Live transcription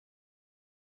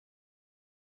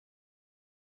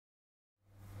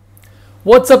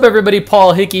What's up, everybody?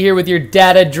 Paul Hickey here with your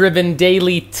data-driven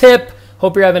daily tip.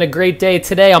 Hope you're having a great day.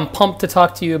 Today, I'm pumped to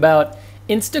talk to you about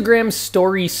Instagram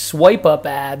story swipe-up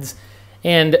ads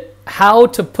and how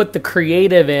to put the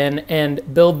creative in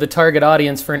and build the target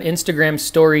audience for an Instagram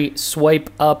story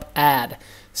swipe-up ad.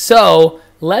 So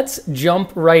let's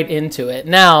jump right into it.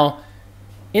 Now,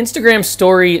 Instagram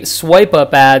story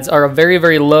swipe-up ads are a very,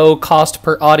 very low cost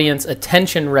per audience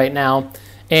attention right now.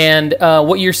 And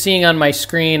what you're seeing on my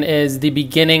screen is the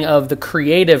beginning of the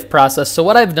creative process. So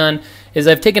what I've done is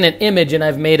I've taken an image and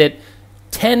I've made it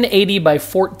 1080 by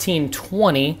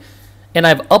 1420, and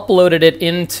I've uploaded it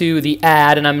into the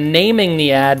ad, and I'm naming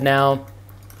the ad now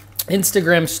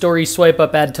Instagram story swipe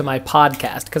up ad to my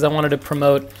podcast, because I wanted to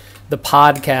promote the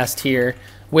podcast here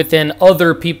within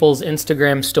other people's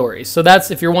Instagram stories. So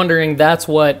that's, if you're wondering, that's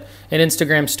what an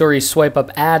Instagram story swipe up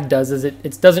ad does, is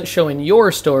it doesn't show in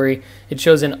your story, it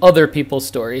shows in other people's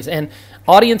stories. And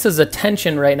audience's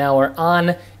attention right now are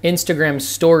on Instagram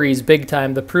stories big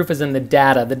time. The proof is in the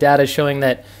data. The data is showing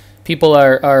that people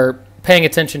are paying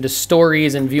attention to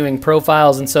stories and viewing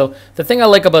profiles. And so the thing I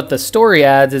like about the story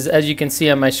ads is, as you can see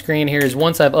on my screen here, is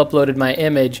once I've uploaded my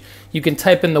image, you can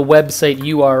type in the website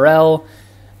URL.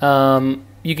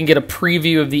 You can get a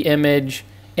preview of the image,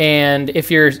 and if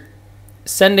you're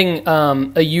sending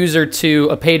a user to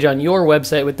a page on your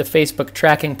website with the Facebook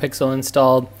tracking pixel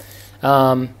installed,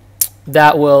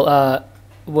 that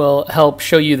will help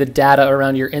show you the data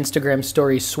around your Instagram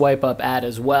story swipe up ad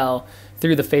as well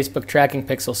through the Facebook tracking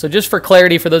pixel. So just for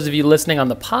clarity, for those of you listening on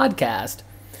the podcast,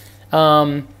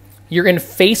 you're in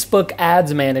Facebook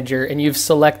Ads Manager and you've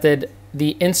selected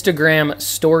the Instagram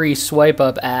story swipe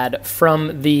up ad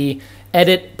from the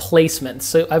edit placements.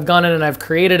 So I've gone in and I've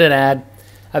created an ad.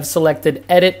 I've selected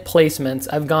edit placements.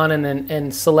 I've gone in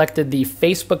and selected the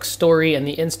Facebook story and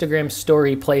the Instagram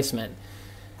story placement.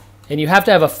 And you have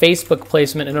to have a Facebook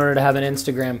placement in order to have an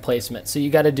Instagram placement. So you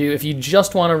got to do, if you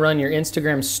just want to run your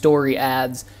Instagram story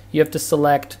ads, you have to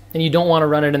select, and you don't want to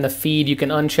run it in the feed, you can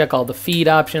uncheck all the feed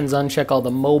options, uncheck all the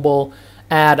mobile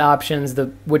ad options,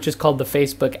 which is called the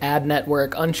Facebook ad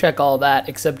network. Uncheck all that,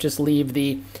 except just leave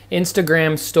the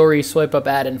Instagram story swipe up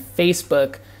ad and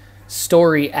Facebook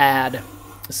story ad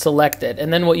selected.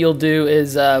 And then what you'll do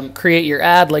is create your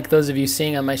ad, like those of you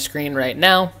seeing on my screen right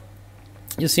now.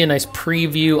 You'll see a nice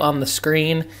preview on the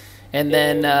screen, and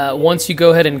then once you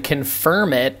go ahead and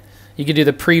confirm it, you can do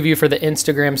the preview for the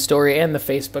Instagram story and the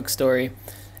Facebook story.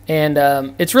 And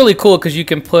it's really cool because you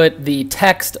can put the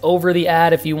text over the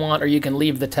ad if you want, or you can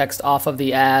leave the text off of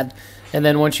the ad. And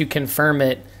then once you confirm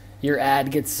it, your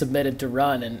ad gets submitted to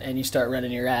run, and you start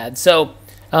running your ad. So,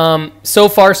 so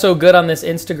far so good on this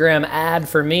Instagram ad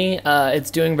for me. It's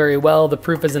doing very well. The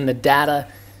proof is in the data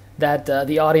that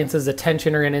the audience's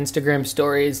attention are in Instagram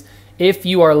stories. If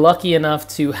you are lucky enough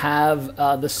to have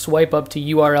the swipe up to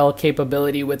URL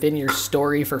capability within your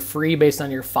story for free based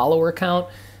on your follower count,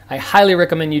 I highly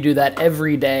recommend you do that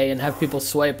every day and have people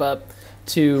swipe up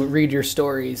to read your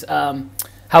stories.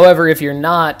 However, if you're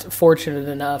not fortunate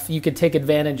enough, you could take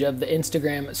advantage of the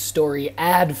Instagram story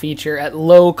ad feature at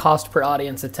low cost per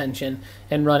audience attention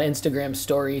and run Instagram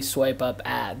story swipe up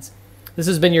ads. This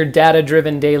has been your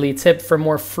data-driven daily tip. For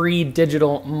more free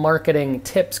digital marketing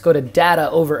tips, go to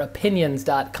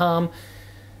dataoveropinions.com.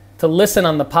 To listen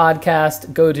on the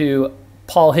podcast, go to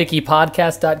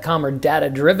paulhickeypodcast.com or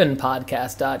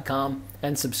datadrivenpodcast.com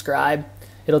and subscribe.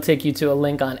 It'll take you to a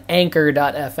link on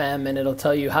anchor.fm, and it'll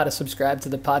tell you how to subscribe to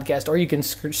the podcast, or you can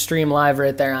stream live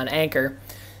right there on Anchor.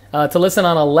 To listen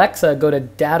on Alexa, go to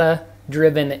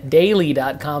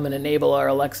datadrivendaily.com and enable our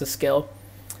Alexa skill.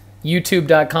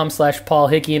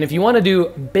 youtube.com/paulhickey. And if you want to do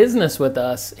business with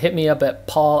us, hit me up at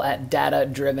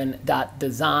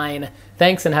paul@datadriven.design.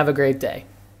 Thanks, and have a great day.